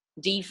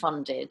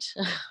defunded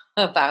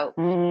about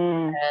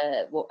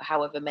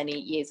however many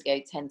years ago,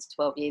 10 to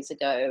 12 years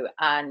ago,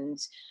 and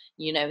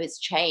has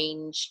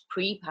changed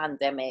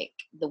pre-pandemic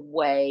the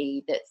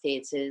way that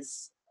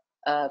theatres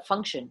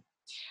function.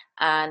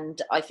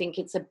 And I think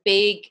it's a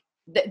big,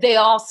 there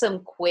are some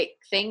quick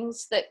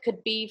things that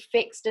could be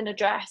fixed and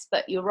addressed,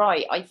 but you're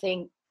right. I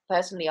think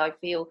personally, I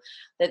feel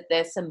that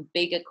there's some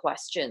bigger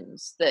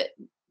questions that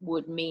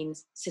would mean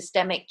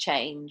systemic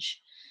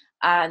change.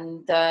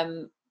 And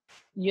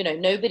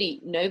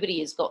nobody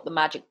has got the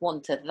magic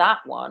wand to that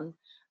one.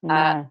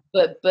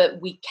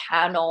 But we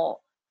cannot.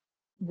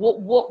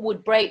 What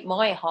would break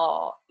my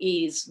heart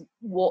is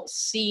what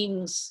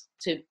seems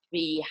to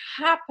be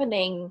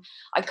happening.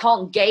 I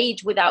can't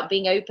gauge without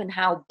being open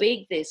how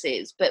big this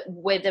is, but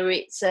whether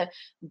it's a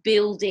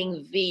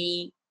building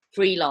v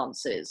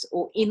freelancers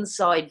or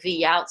inside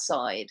v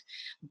outside,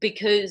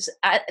 because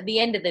at the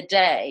end of the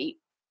day,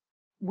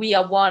 we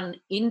are one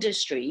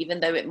industry, even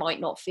though it might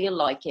not feel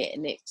like it,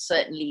 and it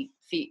certainly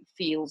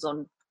feels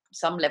on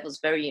some levels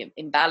very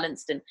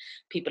imbalanced, and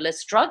people are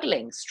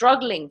struggling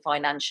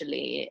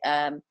financially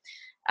and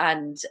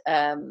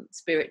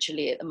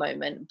spiritually at the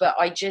moment. But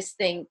I just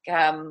think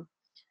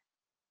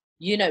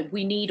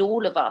we need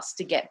all of us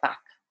to get back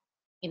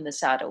in the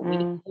saddle. We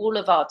need all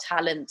of our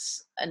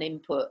talents and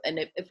input, and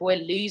if we're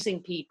losing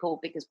people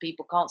because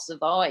people can't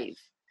survive,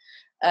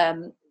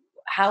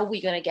 how are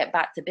we going to get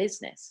back to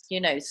business?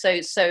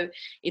 So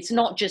it's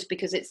not just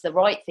because it's the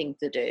right thing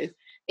to do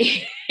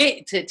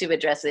to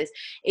address this.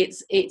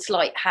 It's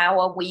like, how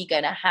are we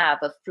going to have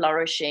a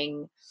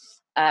flourishing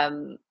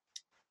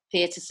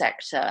theatre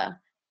sector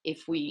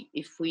if we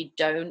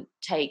don't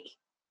take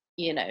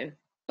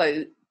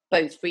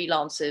both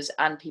freelancers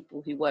and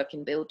people who work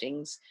in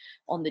buildings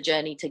on the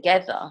journey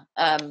together,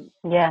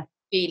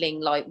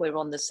 feeling like we're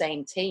on the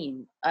same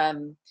team.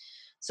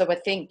 So I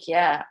think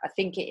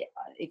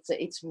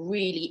it's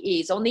really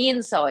is on the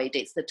inside.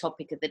 It's the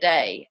topic of the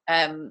day,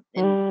 on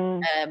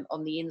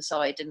the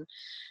inside,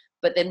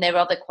 but then there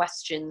are other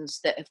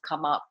questions that have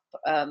come up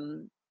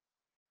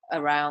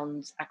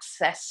around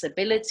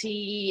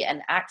accessibility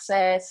and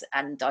access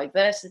and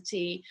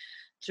diversity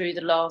through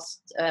the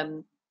last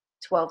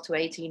 12 to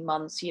 18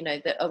 months,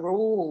 that are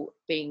all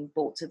being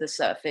brought to the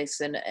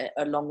surface and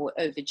are long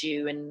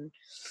overdue. And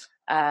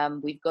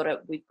we've got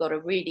to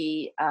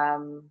really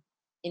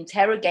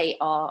interrogate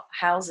our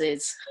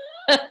houses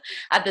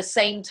at the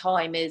same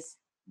time as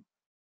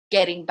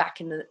getting back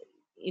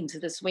into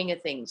the swing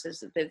of things.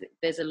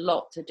 There's a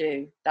lot to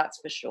do, that's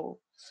for sure.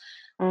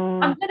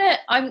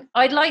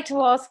 I'd like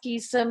to ask you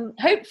some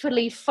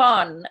hopefully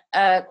fun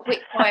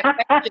quick fire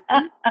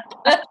questions.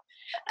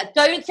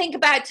 Don't think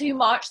about too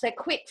much. They're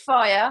quick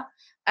fire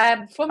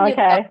from your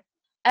book.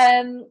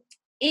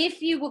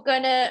 If you were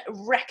going to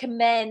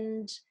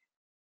recommend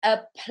a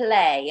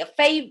play, a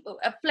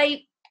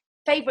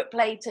favorite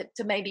play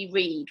to maybe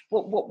read,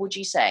 what would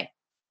you say?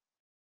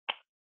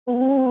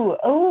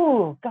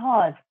 Oh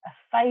God, a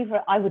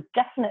favorite. I would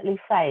definitely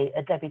say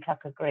a Debbie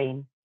Tucker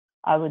Green.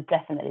 And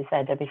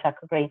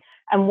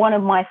one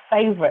of my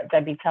favorite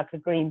Debbie Tucker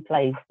Green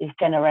plays is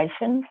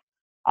Generations.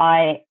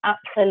 I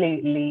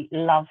absolutely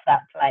love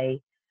that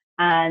play,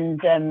 and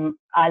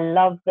I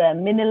love the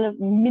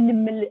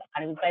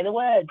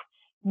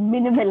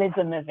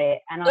minimalism of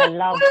it, and I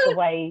love the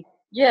way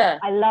Yeah.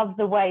 I love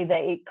the way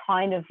that it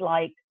kind of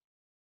like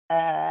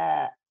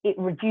it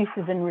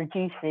reduces and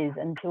reduces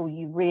until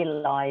you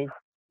realize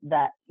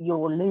that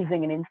you're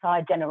losing an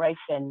entire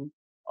generation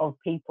of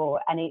people,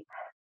 and it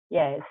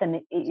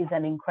is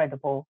an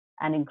incredible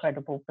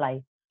play.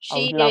 I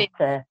She would love is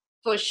to.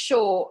 for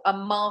sure a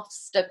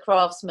master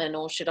craftsman,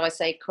 or should I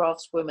say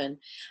craftswoman.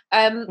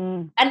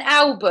 An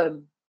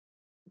album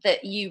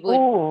that you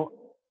would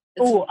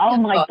Oh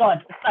my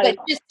God. but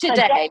just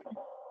today.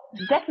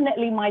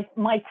 Definitely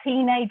my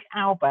teenage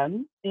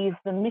album is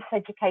The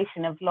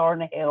Miseducation of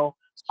Lauryn Hill.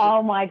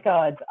 Oh my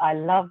God, I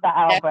love that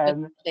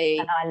album. Definitely.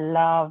 And I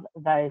love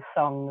those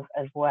songs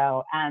as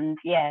well. And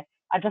yeah,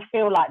 I just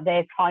feel like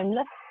they're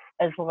timeless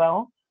as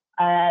well.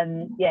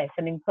 It's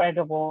an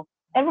incredible.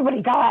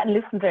 Everybody go out and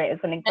listen to it.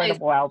 It's an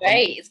incredible album.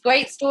 Great. It's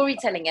great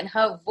storytelling, and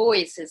her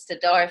voice is to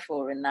die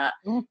for in that.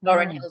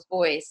 Lauryn Hill's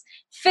voice.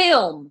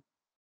 Film.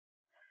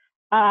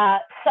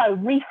 So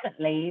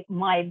recently,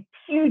 my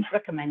huge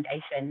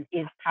recommendation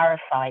is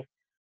Parasite.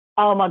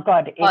 Oh my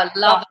God. I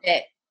love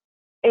it.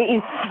 It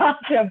is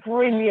such a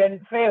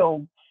brilliant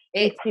film.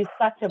 It is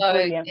such a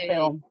brilliant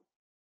film.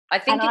 I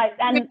think it's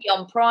really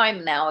on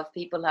Prime now if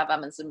people have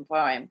Amazon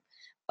Prime.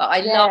 But I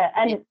love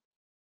it.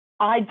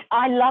 I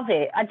love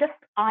it.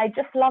 I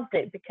just loved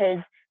it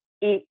because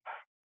it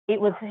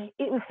was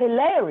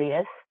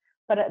hilarious,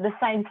 but at the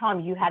same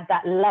time you had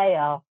that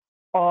layer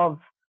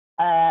of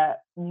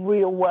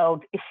real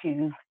world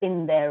issues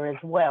in there as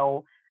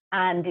well,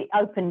 and it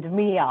opened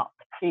me up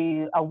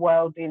to a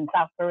world in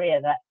South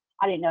Korea that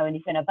I didn't know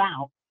anything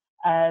about.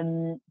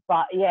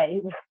 But yeah,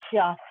 it was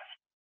just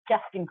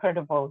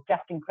incredible,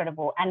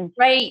 and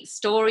great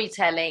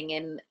storytelling,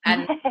 and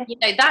you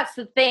know, that's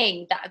the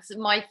thing. That's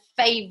my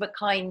favorite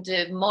kind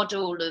of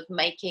model of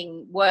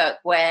making work,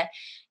 where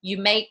you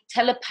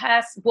tell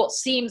what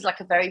seems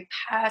like a very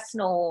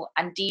personal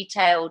and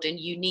detailed and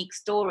unique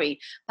story,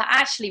 but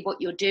actually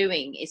what you're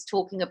doing is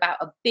talking about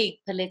a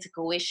big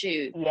political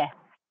issue.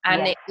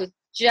 It was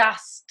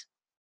just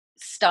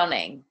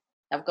stunning,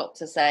 I've got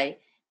to say.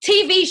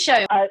 TV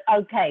show.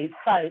 Okay,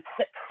 so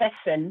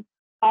Succession.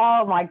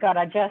 Oh my God,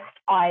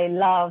 I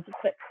love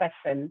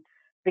Succession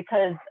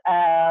because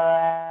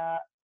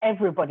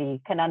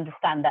everybody can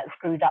understand that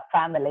screwed up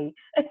family.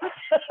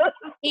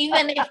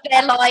 Even if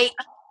they're like,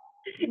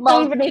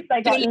 even if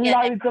they got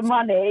loads of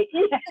money.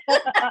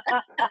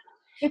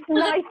 It's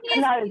nice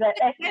to know that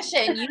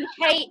Succession, you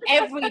hate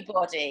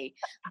everybody,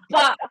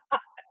 but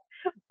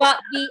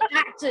the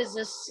actors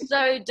are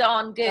so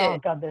darn good. Oh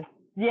God, they're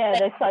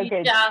so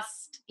good.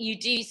 You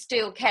do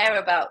still care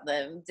about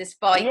them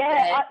despite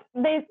they're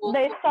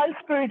so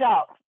screwed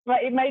up,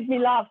 but it made me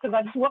laugh because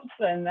I just watched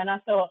them and I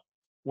thought,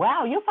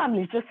 wow, your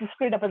family's just as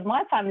screwed up as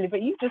my family,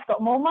 but you've just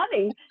got more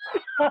money.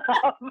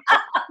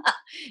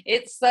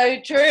 It's so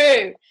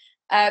true.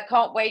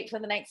 Can't wait for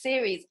the next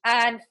series.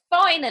 And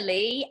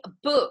finally,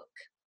 book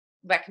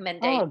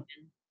recommendation. Oh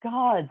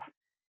God,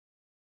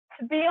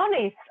 to be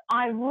honest,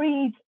 I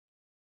read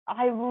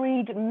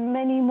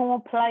many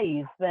more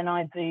plays than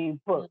I do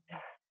books.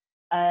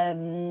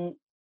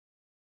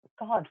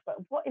 God, but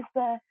what is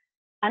there?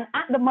 And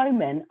at the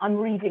moment, I'm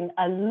reading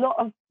a lot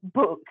of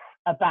books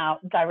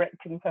about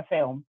directing for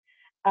film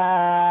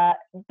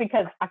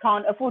because I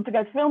can't afford to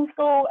go to film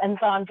school. And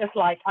so I'm just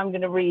like, I'm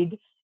going to read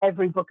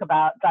every book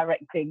about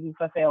directing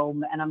for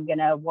film, and I'm going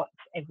to watch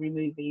every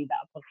movie that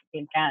I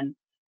possibly can.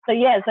 So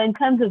in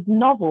terms of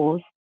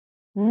novels,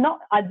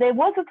 there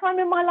was a time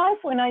in my life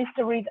when I used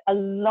to read a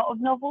lot of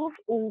novels,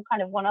 all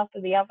kind of one after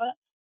the other,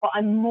 but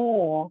I'm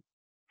more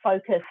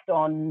focused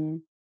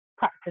on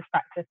practice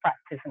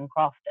and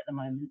craft at the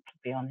moment, to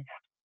be honest.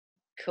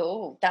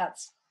 Cool,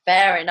 that's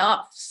fair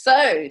enough.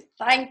 So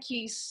thank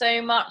you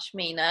so much,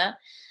 Meena,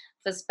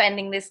 for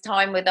spending this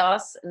time with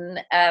us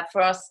and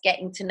for us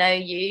getting to know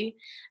you.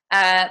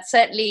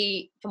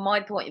 Certainly from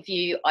my point of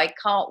view, I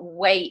can't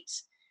wait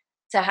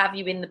to have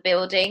you in the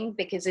building,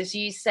 because as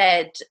you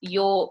said,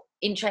 you're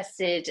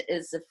interested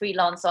as a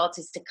freelance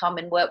artist to come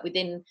and work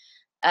within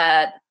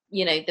the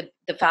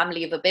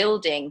family of a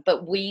building,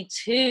 but we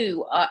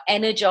too are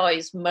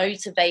energized,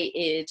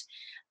 motivated,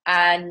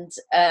 and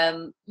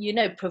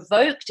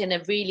provoked in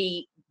a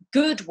really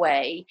good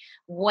way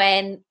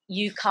when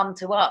you come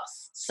to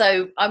us.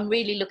 So I'm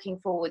really looking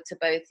forward to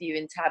both you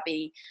and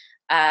Tabby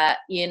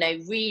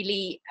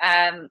really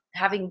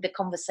having the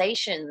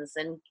conversations,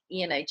 and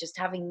just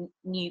having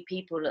new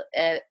people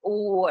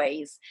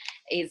always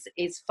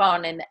is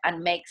fun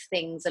and makes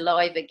things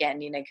alive again,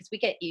 because we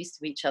get used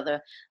to each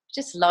other,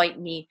 just like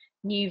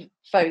new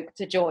folk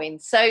to join.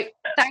 So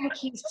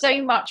thank you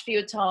so much for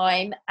your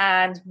time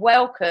and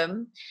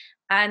welcome,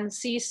 and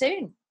see you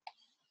soon.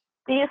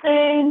 See you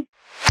soon.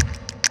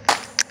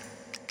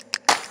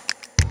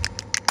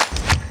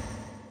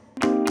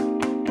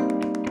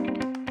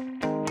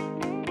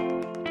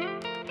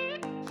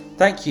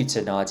 Thank you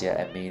to Nadia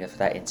and Meena for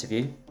that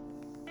interview.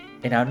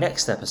 In our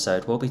next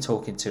episode, we'll be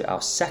talking to our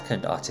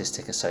second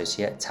artistic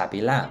associate,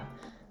 Tabby Lamb.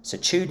 So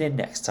tune in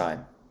next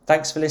time.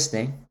 Thanks for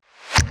listening.